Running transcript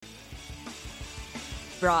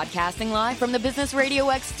Broadcasting live from the Business Radio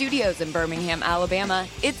X studios in Birmingham, Alabama,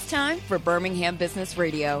 it's time for Birmingham Business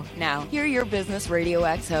Radio. Now, here are your Business Radio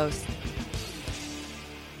X hosts.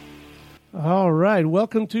 All right,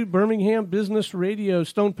 welcome to Birmingham Business Radio.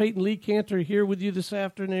 Stone Payton, Lee Cantor here with you this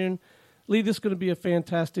afternoon. Lee, this is going to be a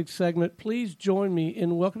fantastic segment. Please join me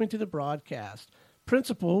in welcoming to the broadcast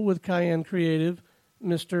Principal with Cayenne Creative,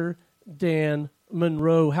 Mr. Dan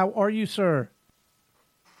Monroe. How are you, sir?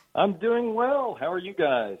 I'm doing well. How are you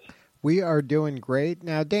guys? We are doing great.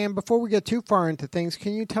 Now, Dan, before we get too far into things,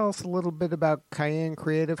 can you tell us a little bit about Cayenne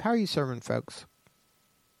Creative? How are you serving folks?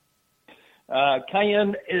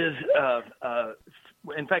 Cayenne is,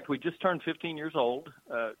 in fact, we just turned 15 years old,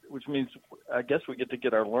 which means I guess we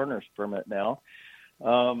get our learner's permit now.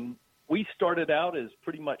 We started out as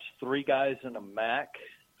pretty much three guys in a Mac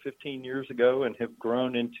 15 years ago and have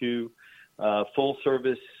grown into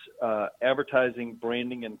full-service advertising,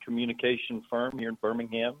 branding, and communication firm here in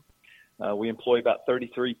Birmingham. We employ about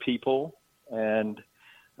 33 people, and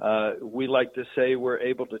we like to say we're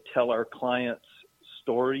able to tell our clients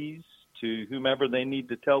stories to whomever they need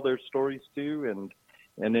to tell their stories to,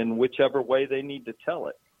 and in whichever way they need to tell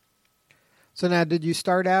it. So now, did you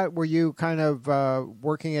start out, were you kind of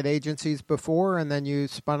working at agencies before and then you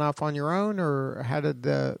spun off on your own, or how did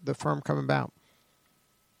the firm come about?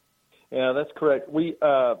 Yeah, that's correct.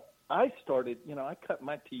 I started, I cut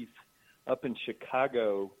my teeth up in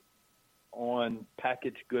Chicago on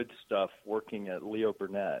packaged goods stuff working at Leo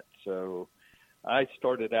Burnett. So I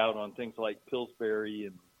started out on things like Pillsbury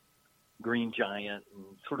and Green Giant and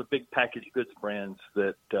sort of big packaged goods brands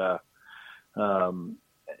that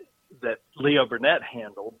Leo Burnett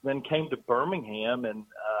handled, then came to Birmingham and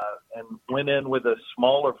went in with a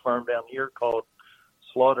smaller firm down here called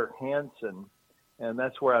Slaughter Hanson. And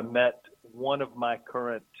that's where I met one of my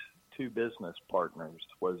current two business partners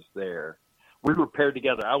was there. We were paired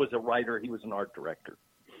together. I was a writer. He was an art director.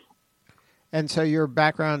 And so your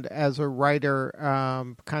background as a writer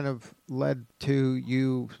kind of led to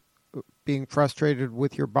you being frustrated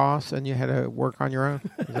with your boss and you had to work on your own?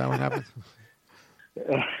 Is that what happened?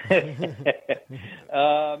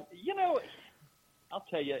 I'll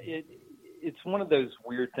tell you, it's one of those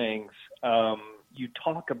weird things. You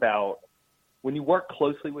talk about when you work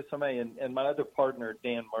closely with somebody, and my other partner,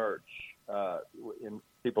 Dan Murch, and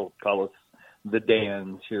people call us the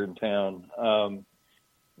Dans here in town.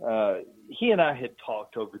 He and I had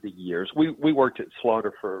talked over the years. We worked at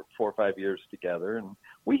Slaughter for 4 or 5 years together, and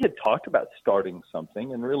we had talked about starting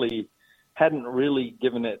something and really hadn't really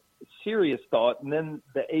given it serious thought. And then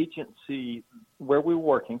the agency where we were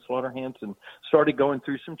working, Slaughter Hanson, started going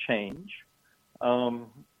through some change,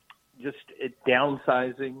 just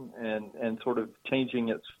downsizing and sort of changing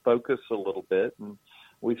its focus a little bit. And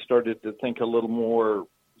we started to think a little more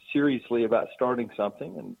seriously about starting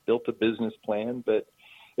something and built a business plan. But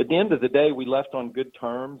at the end of the day, we left on good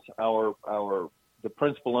terms. The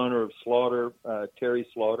principal owner of Slaughter, Terry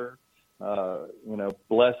Slaughter,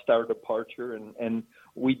 blessed our departure, and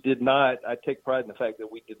we did not. I take pride in the fact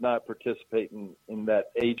that we did not participate in that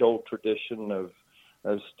age-old tradition of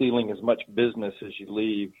stealing as much business as you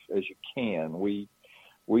leave as you can. We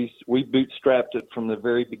bootstrapped it from the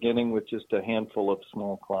very beginning with just a handful of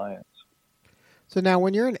small clients. So now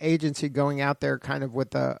when you're an agency going out there kind of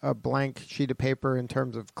with a blank sheet of paper in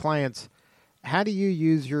terms of clients, how do you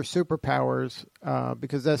use your superpowers,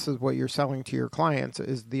 because this is what you're selling to your clients,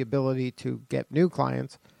 is the ability to get new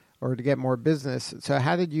clients or to get more business. So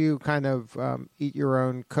how did you kind of eat your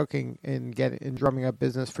own cooking and in drumming up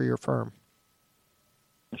business for your firm?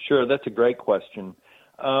 Sure, that's a great question.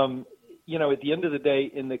 At the end of the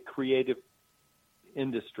day, in the creative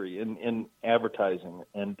industry, in advertising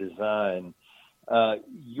and design,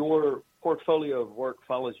 your portfolio of work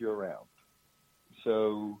follows you around.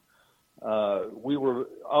 So we were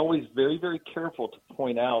always very, very careful to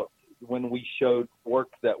point out when we showed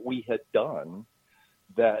work that we had done,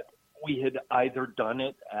 that we had either done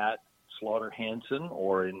it at Slaughter Hanson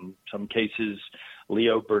or in some cases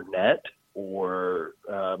Leo Burnett, or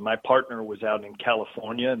my partner was out in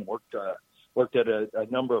California and worked at a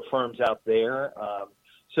number of firms out there.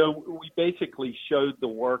 So we basically showed the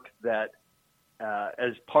work that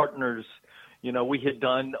as partners, we had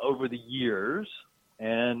done over the years,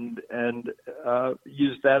 and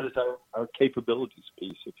use that as our capabilities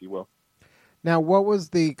piece, if you will. Now, what was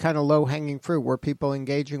the kind of low-hanging fruit? Were people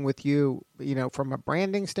engaging with you, from a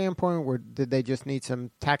branding standpoint, or did they just need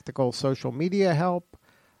some tactical social media help?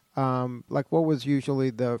 What was usually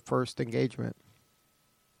the first engagement?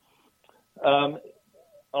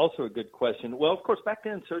 Also a good question. Well, of course, back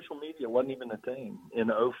then social media wasn't even a thing in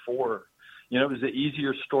 2004. it was an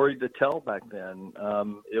easier story to tell back then.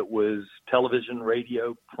 It was television,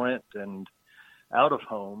 radio, print, and out of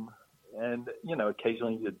home. And,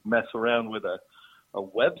 occasionally you'd mess around with a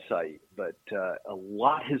website, but a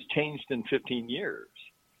lot has changed in 15 years.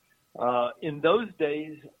 In those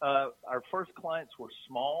days, our first clients were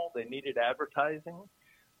small. They needed advertising.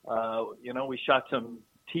 We shot some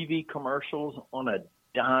TV commercials on a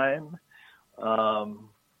dime.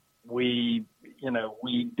 We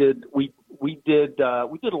did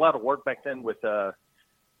a lot of work back then with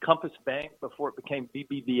Compass Bank before it became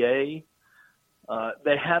BBVA.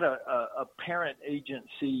 They had a parent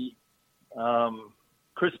agency,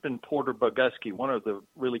 Crispin Porter Boguski, one of the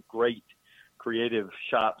really great creative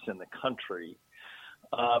shops in the country.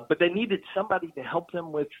 But they needed somebody to help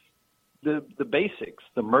them with the basics,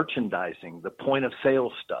 the merchandising, the point of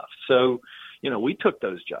sale stuff. So, we took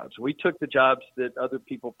those jobs. We took the jobs that other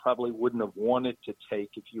people probably wouldn't have wanted to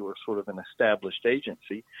take if you were sort of an established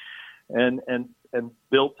agency, and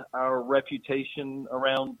built our reputation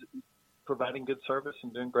around providing good service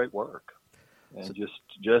and doing great work, and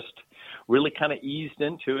just really kind of eased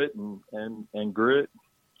into it and grew it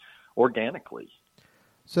organically.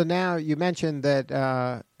 So now you mentioned that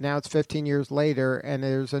now it's 15 years later, and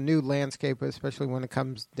there's a new landscape, especially when it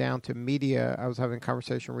comes down to media. I was having a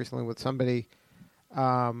conversation recently with somebody.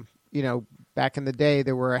 Back in the day,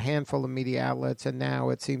 there were a handful of media outlets, and now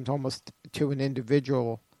it seems almost to an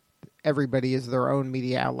individual, everybody is their own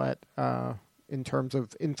media outlet in terms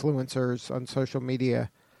of influencers on social media.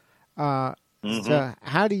 So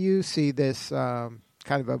how do you see this kind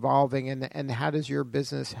of evolving, and how does your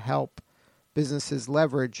business help businesses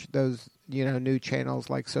leverage those, new channels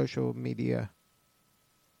like social media?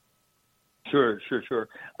 Sure.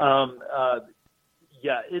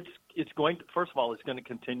 It's going to, first of all, it's going to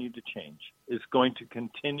continue to change. It's going to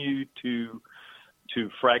continue to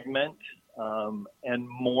fragment and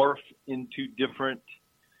morph into different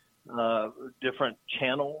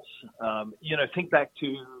channels. Think back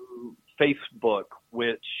to Facebook,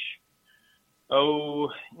 which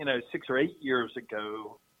 6 or 8 years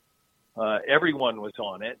ago, everyone was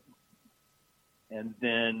on it. And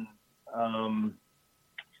then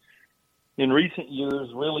in recent years,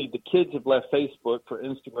 really the kids have left Facebook for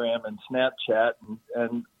Instagram and Snapchat,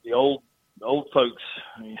 and the old folks,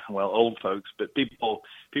 but people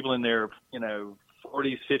in their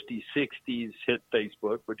 40s, 50s, 60s hit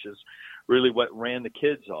Facebook, which is really what ran the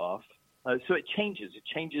kids off. So it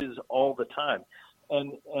changes all the time.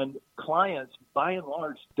 And clients, by and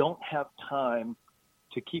large, don't have time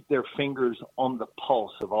to keep their fingers on the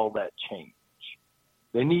pulse of all that change.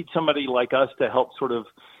 They need somebody like us to help sort of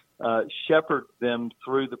shepherd them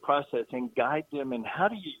through the process and guide them in how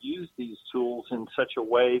do you use these tools in such a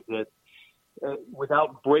way that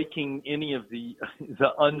without breaking any of the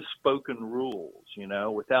unspoken rules,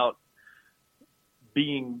 without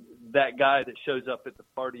being that guy that shows up at the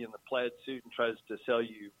party in the plaid suit and tries to sell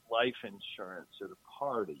you life insurance at a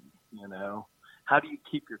party, How do you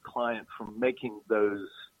keep your client from making those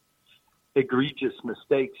egregious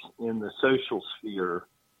mistakes in the social sphere?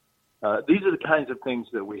 These are the kinds of things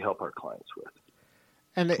that we help our clients with.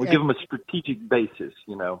 And we give them a strategic basis,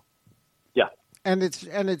 Yeah. And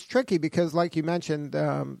it's tricky because, like you mentioned,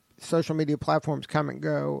 social media platforms come and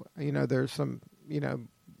go. There's some,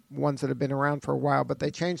 ones that have been around for a while, but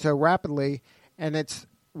they change so rapidly. And it's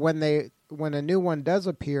when a new one does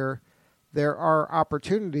appear, there are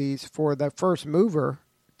opportunities for the first mover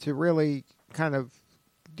to really kind of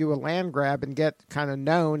do a land grab and get kind of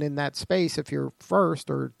known in that space if you're first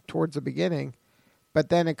or towards the beginning. But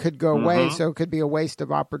then it could go away, so it could be a waste of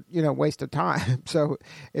waste of time. So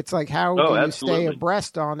it's like, how do you stay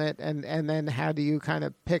abreast on it, and then how do you kind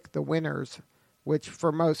of pick the winners? Which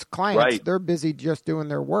for most clients, they're busy just doing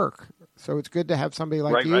their work. So it's good to have somebody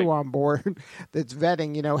like you on board that's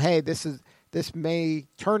vetting. Hey, this may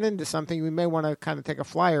turn into something. We may want to kind of take a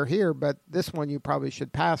flyer here, but this one you probably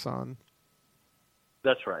should pass on.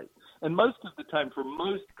 That's right. And most of the time, for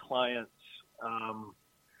most clients,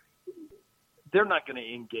 they're not going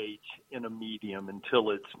to engage in a medium until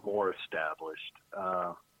it's more established.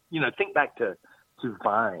 Think back to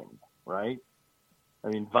Vine, right? I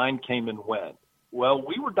mean, Vine came and went. Well,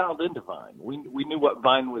 we were dialed into Vine. We knew what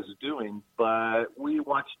Vine was doing, but we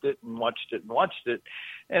watched it,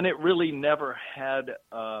 and it really never had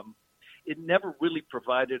it never really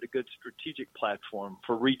provided a good strategic platform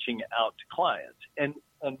for reaching out to clients. And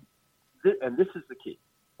this is the key,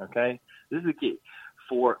 okay? This is the key.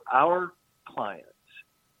 For our clients,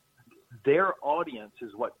 their audience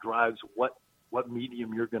is what drives what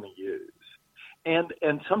medium you're going to use. And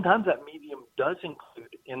sometimes that medium does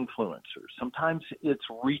include influencers. Sometimes it's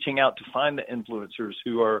reaching out to find the influencers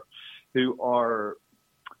who are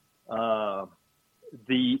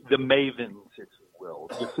the mavens, if you will,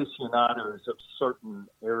 the aficionados of certain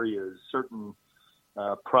areas, certain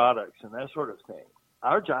products, and that sort of thing.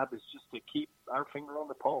 Our job is just to keep our finger on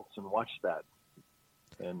the pulse and watch that,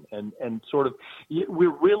 and sort of, we're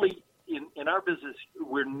really in our business,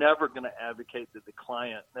 we're never going to advocate that the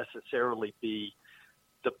client necessarily be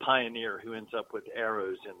the pioneer who ends up with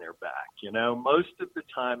arrows in their back. You know, most of the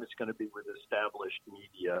time it's going to be with established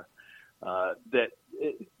media that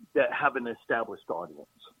have an established audience.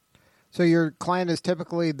 So your client is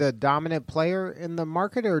typically the dominant player in the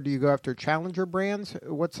market, or do you go after challenger brands?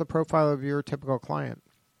 What's the profile of your typical client?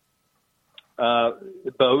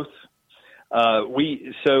 Both.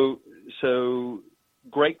 So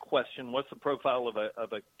great question. What's the profile of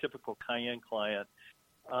a typical Cayenne client?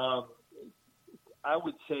 I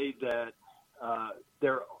would say that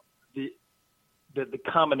the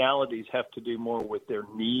commonalities have to do more with their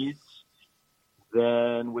needs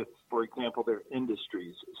than with, for example, their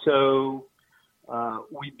industries. So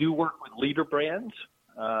we do work with leader brands.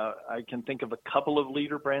 I can think of a couple of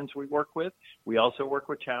leader brands we work with. We also work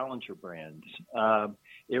with challenger brands.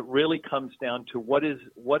 It really comes down to what is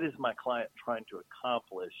my client trying to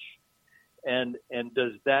accomplish, and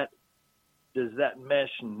does that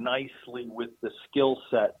mesh nicely with the skill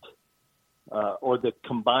set or the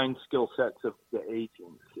combined skill sets of the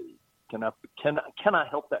agency? Can I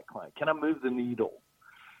help that client? Can I move the needle?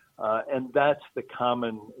 And that's the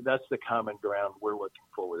common ground we're looking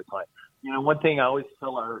for with a client. You know, one thing I always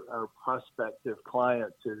tell our prospective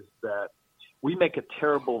clients is that we make a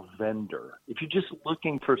terrible vendor. If you're just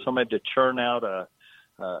looking for somebody to churn out a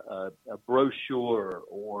brochure,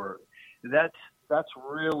 or that's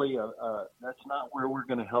really that's not where we're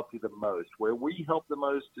going to help you the most. Where we help the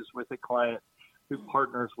most is with a client who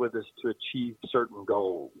partners with us to achieve certain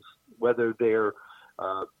goals, whether they're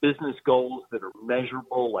business goals that are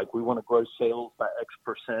measurable, like we want to grow sales by X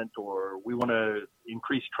percent, or we want to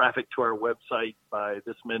increase traffic to our website by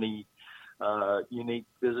this many unique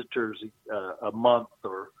visitors a month,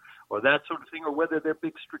 or that sort of thing, or whether they're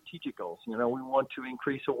big strategic goals. You know, we want to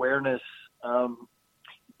increase awareness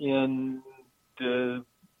in the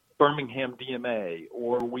Birmingham DMA,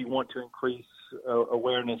 or we want to increase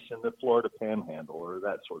awareness in the Florida Panhandle, or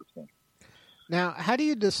that sort of thing. Now, how do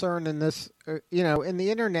you discern in this, in the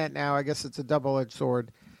internet now, I guess it's a double-edged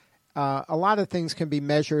sword. A lot of things can be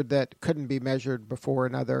measured that couldn't be measured before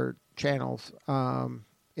in other channels,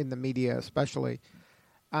 in the media especially.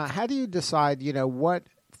 How do you decide, what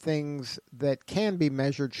things that can be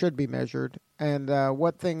measured should be measured, and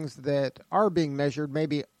what things that are being measured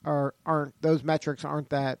maybe aren't, those metrics aren't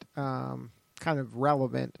that kind of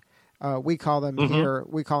relevant? We call them here,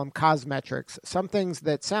 we call them cosmetrics. Some things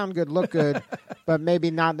that sound good, look good, but maybe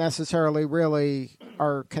not necessarily really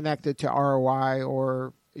are connected to ROI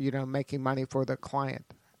or, making money for the client.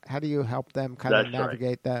 How do you help them kind of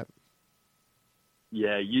navigate that?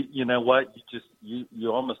 Yeah, you know what?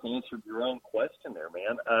 You almost answered your own question there,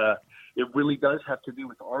 man. It really does have to do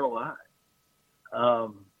with ROI.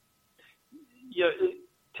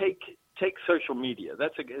 Take social media.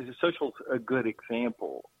 Social's a good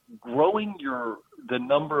example. Growing the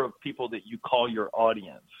number of people that you call your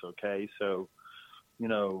audience. Okay, so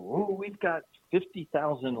we've got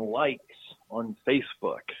 50,000 likes on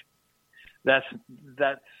Facebook. That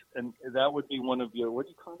would be one of your, what do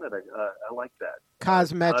you call that? I like that.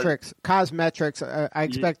 Cosmetrics. I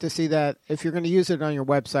expect to see that. If you're going to use it on your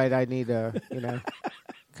website, I need a,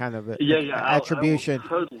 kind of attribution.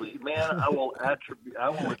 Totally, man. I will attribute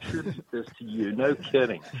this to you. No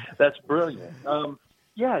kidding. That's brilliant.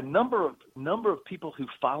 Number of people who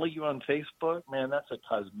follow you on Facebook, man, that's a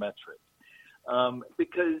cosmetric.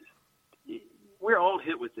 Because we're all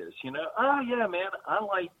hit with this, Oh yeah, man, I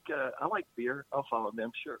like beer. I'll follow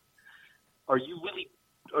them. Sure. Are you really,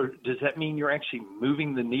 or does that mean you're actually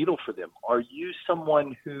moving the needle for them? Are you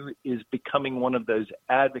someone who is becoming one of those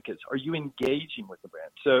advocates? Are you engaging with the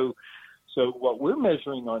brand? So what we're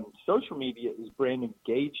measuring on social media is brand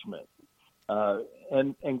engagement,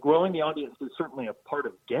 and growing the audience is certainly a part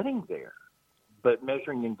of getting there, but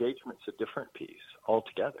measuring engagement's a different piece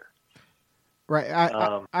altogether. Right.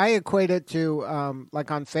 I equate it to,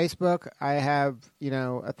 like on Facebook, I have,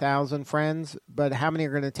 1,000 friends, but how many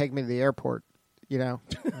are going to take me to the airport, Yeah.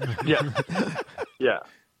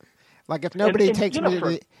 Like if nobody takes me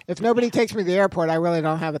to the airport, I really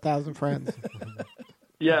don't have 1,000 friends.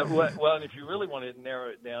 Yeah. Well, and if you really want to narrow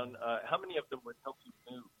it down, how many of them would help you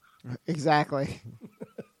move? Exactly.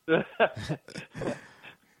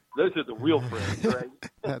 Those are the real friends, right?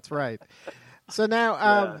 That's right. So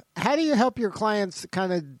now, how do you help your clients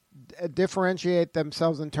kind of differentiate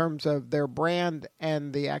themselves in terms of their brand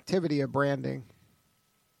and the activity of branding?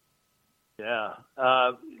 Yeah,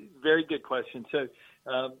 very good question. So,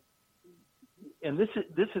 and this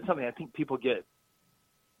is something I think people get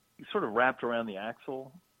sort of wrapped around the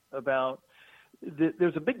axle about.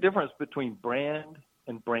 There's a big difference between brand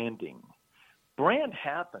and branding. Brand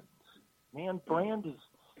happens, man. Brand's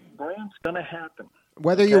going to happen.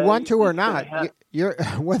 Whether you want to or not,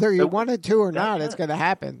 whether you wanted to or not, it's going to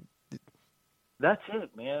happen. That's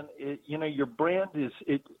it, man. Your brand is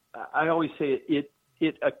it. I always say it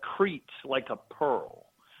accretes like a pearl.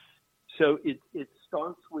 So it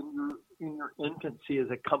starts when you're in your infancy as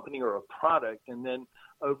a company or a product, and then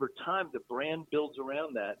over time the brand builds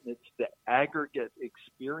around that, and it's the aggregate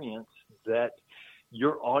experience that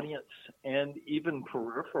your audience and even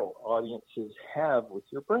peripheral audiences have with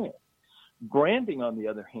your brand. Branding, on the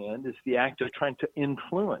other hand, is the act of trying to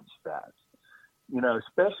influence that,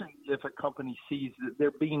 especially if a company sees that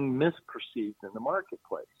they're being misperceived in the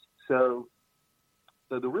marketplace. So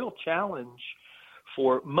the real challenge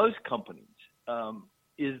for most companies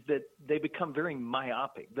is that they become very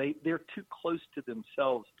myopic. They're too close to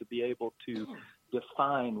themselves to be able to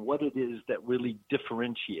define what it is that really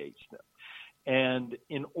differentiates them. And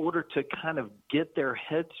in order to kind of get their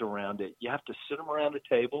heads around it, you have to sit them around a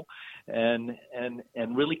table and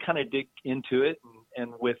really kind of dig into it.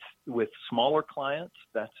 And with smaller clients,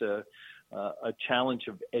 that's a challenge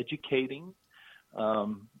of educating.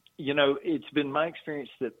 It's been my experience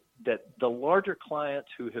that the larger clients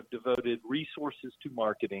who have devoted resources to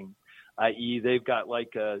marketing, i.e. they've got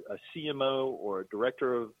like a CMO or a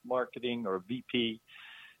director of marketing or a VP,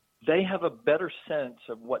 they have a better sense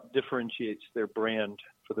of what differentiates their brand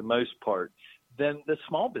for the most part than the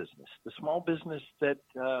small business that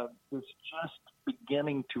is just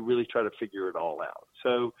beginning to really try to figure it all out.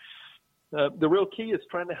 So the real key is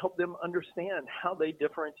trying to help them understand how they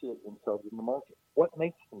differentiate themselves in the market. What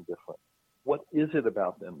makes them different? What is it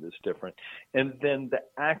about them that's different? And then the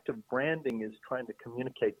act of branding is trying to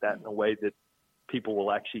communicate that in a way that people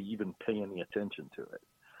will actually even pay any attention to it.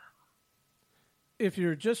 If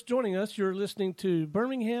you're just joining us, you're listening to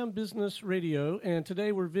Birmingham Business Radio, and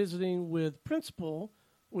today we're visiting with Principal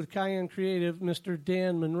with Cayenne Creative, Mr.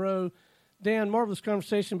 Dan Monroe. Dan, marvelous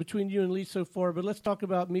conversation between you and Lee so far, but let's talk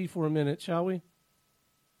about me for a minute, shall we?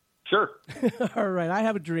 Sure. All right, I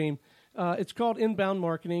have a dream. It's called inbound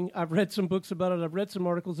marketing. I've read some books about it. I've read some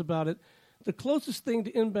articles about it. The closest thing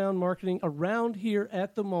to inbound marketing around here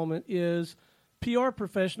at the moment is PR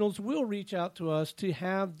professionals will reach out to us to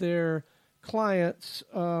have their clients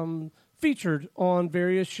featured on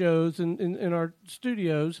various shows in our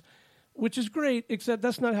studios, which is great, except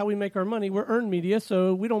that's not how we make our money. We're earned media,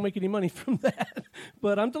 so we don't make any money from that.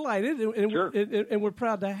 But I'm delighted, and we're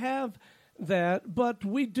proud to have that. But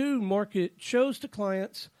we do market shows to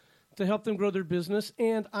clients to help them grow their business,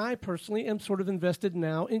 and I personally am sort of invested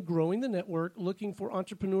now in growing the network, looking for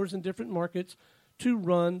entrepreneurs in different markets to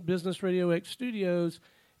run Business Radio X studios.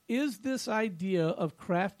 Is this idea of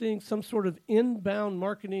crafting some sort of inbound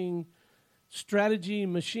marketing strategy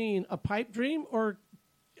machine a pipe dream, or,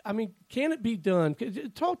 can it be done?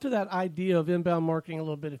 Talk to that idea of inbound marketing a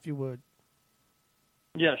little bit, if you would.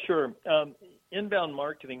 Yeah, sure. Inbound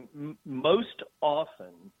marketing, most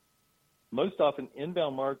often,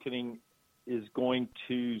 inbound marketing is going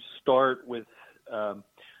to start with a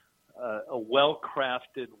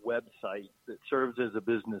well-crafted website that serves as a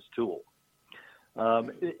business tool.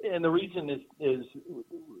 And the reason is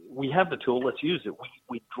we have the tool, let's use it.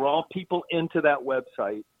 We draw people into that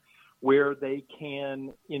website where they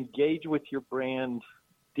can engage with your brand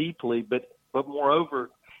deeply, but moreover,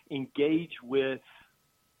 engage with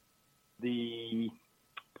the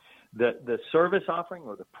service offering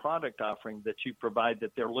or the product offering that you provide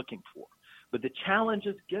that they're looking for. But the challenge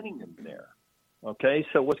is getting them there. Okay,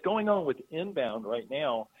 so what's going on with inbound right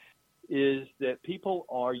now is that people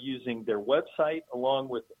are using their website along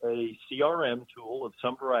with a CRM tool of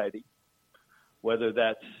some variety, whether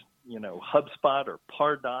that's, HubSpot or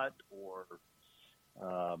Pardot or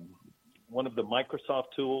one of the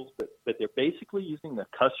Microsoft tools, but they're basically using the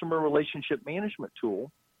customer relationship management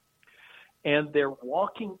tool, and they're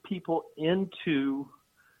walking people into,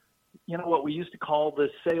 what we used to call the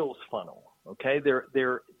sales funnel. Okay,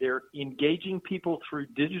 they're engaging people through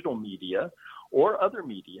digital media or other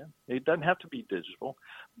media. It doesn't have to be digital,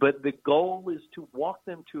 but the goal is to walk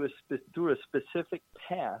them through a specific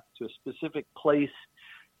path to a specific place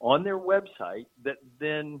on their website that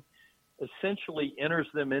then essentially enters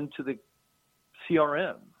them into the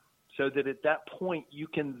CRM. so that at that point you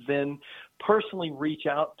can then personally reach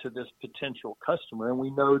out to this potential customer. And we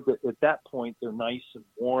know that at that point they're nice and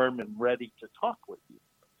warm and ready to talk with you.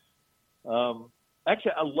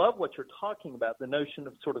 Actually, I love what you're talking about, the notion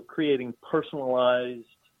of sort of creating personalized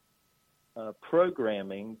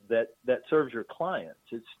programming that serves your clients.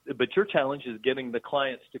 But your challenge is getting the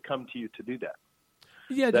clients to come to you to do that.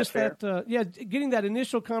 Yeah, is that just fair? getting that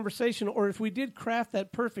initial conversation, or if we did craft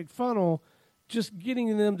that perfect funnel, just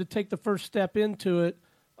getting them to take the first step into it.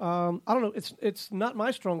 I don't know. It's not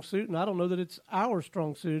my strong suit, and I don't know that it's our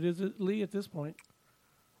strong suit. Is it, Lee, at this point?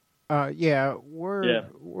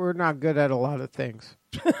 We're not good at a lot of things.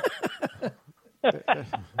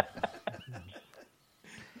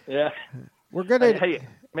 Yeah. We're good at. Hey,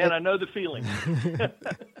 man, I know the feeling.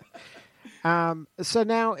 So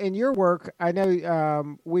now in your work, I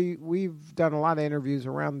know we've done a lot of interviews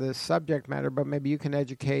around this subject matter, but maybe you can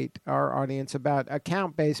educate our audience about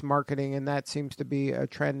account-based marketing, and that seems to be a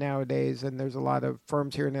trend nowadays. And there's a lot of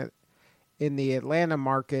firms here in the Atlanta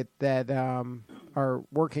market that are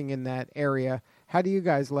working in that area. How do you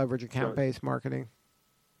guys leverage account-based marketing?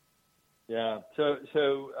 Yeah. So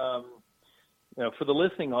for the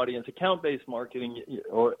listening audience, account-based marketing,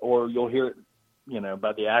 or you'll hear it,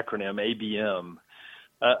 by the acronym ABM.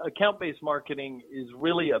 Account-based marketing is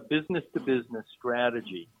really a business-to-business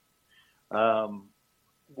strategy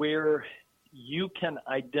where you can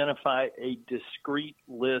identify a discrete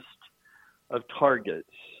list of targets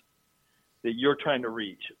that you're trying to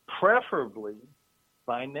reach, preferably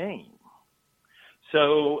by name.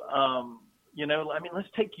 So, let's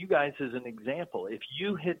take you guys as an example. If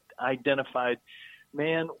you had identified,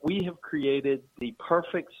 man, we have created the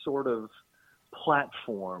perfect sort of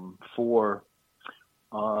platform for,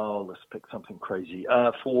 let's pick something crazy,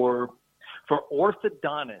 for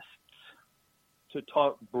orthodontists to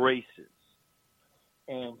talk braces.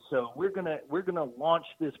 And so we're gonna launch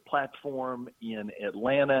this platform in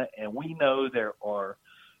Atlanta, and we know there are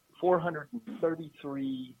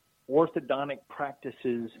 433 orthodontic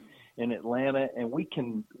practices in Atlanta, and we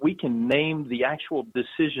can name the actual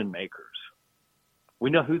decision makers. We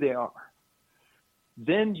know who they are.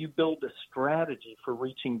 Then you build a strategy for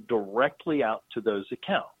reaching directly out to those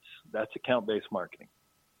accounts. That's account-based marketing.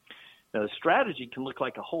 Now, the strategy can look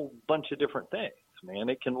like a whole bunch of different things, man.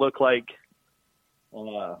 It can look like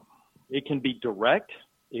it can be direct.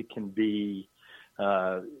 It can be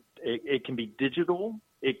it can be digital.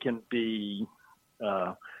 It can be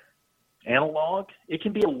analog. It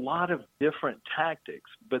can be a lot of different tactics,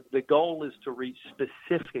 but the goal is to reach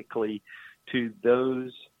specifically to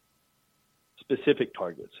those specific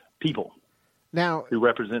targets, people now who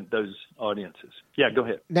represent those audiences. Yeah, go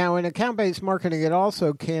ahead. Now, in account-based marketing, it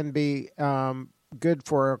also can be good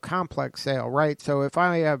for a complex sale, right? So if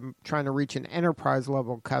I am trying to reach an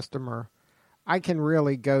enterprise-level customer, I can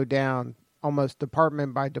really go down almost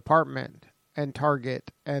department by department and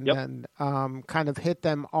target and then kind of hit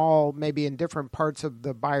them all maybe in different parts of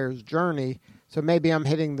the buyer's journey. So maybe I'm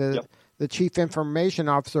hitting the chief information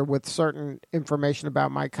officer with certain information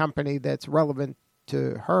about my company that's relevant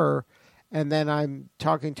to her. And then I'm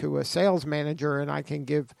talking to a sales manager and I can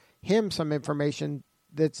give him some information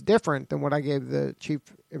that's different than what I gave the chief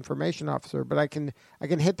information officer. But I can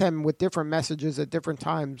hit them with different messages at different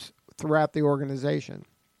times throughout the organization.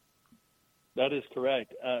 That is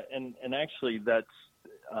correct. And actually that's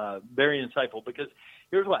very insightful, because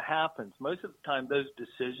here's what happens. Most of the time, those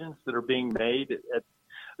decisions that are being made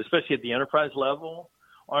especially at the enterprise level,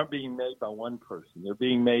 aren't being made by one person. They're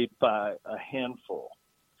being made by a handful.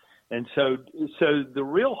 And so the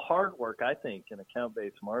real hard work, I think, in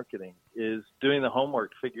account-based marketing is doing the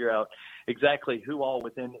homework to figure out exactly who all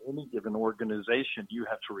within any given organization you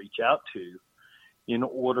have to reach out to in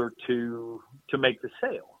order to make the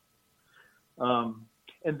sale.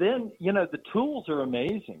 And then, the tools are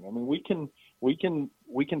amazing. I mean, we can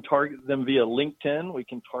target them via LinkedIn. We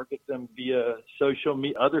can target them via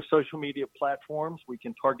other social media platforms. We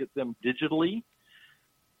can target them digitally.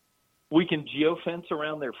 We can geofence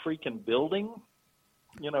around their freaking building.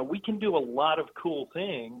 We can do a lot of cool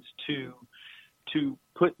things to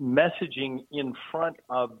put messaging in front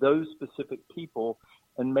of those specific people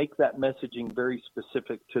and make that messaging very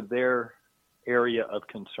specific to their area of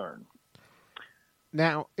concern.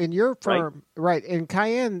 Now, in your firm, right, in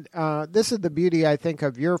Cayenne, this is the beauty, I think,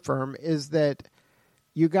 of your firm, is that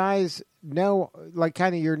you guys know, like,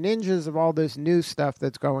 kind of you're ninjas of all this new stuff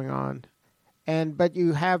that's going on, but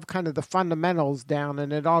you have kind of the fundamentals down,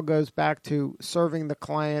 and it all goes back to serving the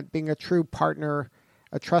client, being a true partner,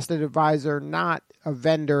 a trusted advisor, not a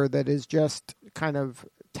vendor that is just kind of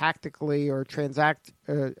tactically or transact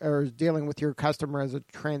or dealing with your customer as a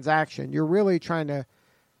transaction. You're really trying to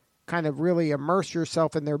kind of really immerse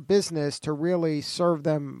yourself in their business to really serve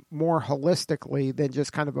them more holistically than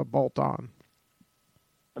just kind of a bolt-on.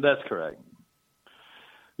 That's correct.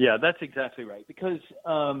 Yeah, that's exactly right. Because,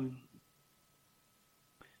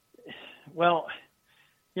 well,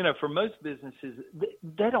 you know, for most businesses,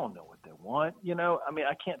 they don't know what they want. You know, I mean,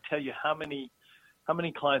 I can't tell you how many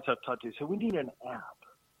clients I've talked to say, we need an app.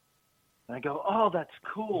 And I go, oh, that's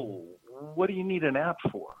cool. What do you need an app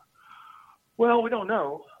for? Well, we don't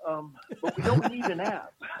know, but we don't need an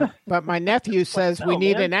app. But my nephew says we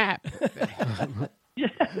need an app.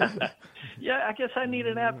 Yeah, I guess I need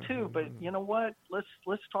an app too. But you know what?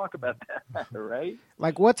 Let's talk about that, right?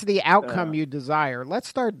 Like, what's the outcome you desire? Let's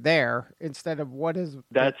start there instead of what is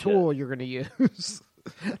the tool you're going to use.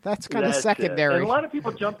 That's kind of secondary. And a lot of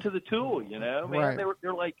people jump to the tool, you know. Man, right.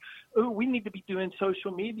 They're like, oh, we need to be doing social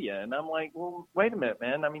media. And I'm like, well, wait a minute,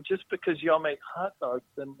 man. I mean, just because y'all make hot dogs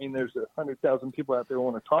doesn't mean there's 100,000 people out there who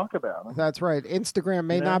want to talk about them. That's right. Instagram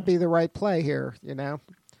may not be the right play here, you know.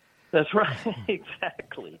 That's right.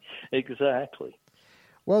 Exactly.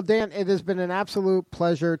 Well, Dan, it has been an absolute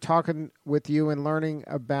pleasure talking with you and learning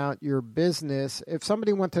about your business. If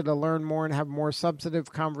somebody wanted to learn more and have more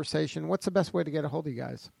substantive conversation, what's the best way to get a hold of you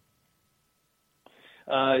guys?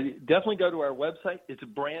 Definitely go to our website. It's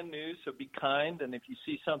brand new, so be kind. And if you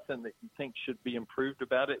see something that you think should be improved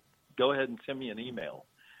about it, go ahead and send me an email.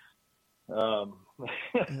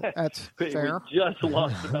 That's fair. We just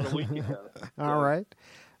launched about a week ago. All right.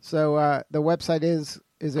 So the website is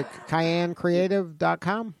it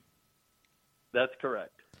CayenneCreative.com? That's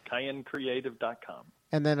correct. CayenneCreative.com.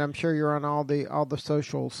 And then I'm sure you're on all the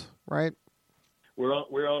socials, right? We're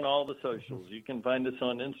on all the socials. You can find us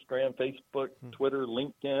on Instagram, Facebook, Twitter,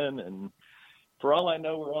 LinkedIn, and for all I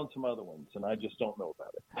know, we're on some other ones, and I just don't know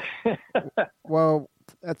about it. Well,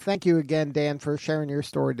 thank you again, Dan, for sharing your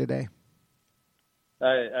story today.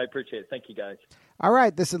 I appreciate it. Thank you, guys. All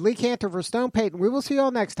right, this is Lee Cantor for Stone Payton. We will see you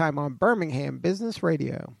all next time on Birmingham Business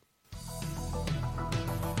Radio.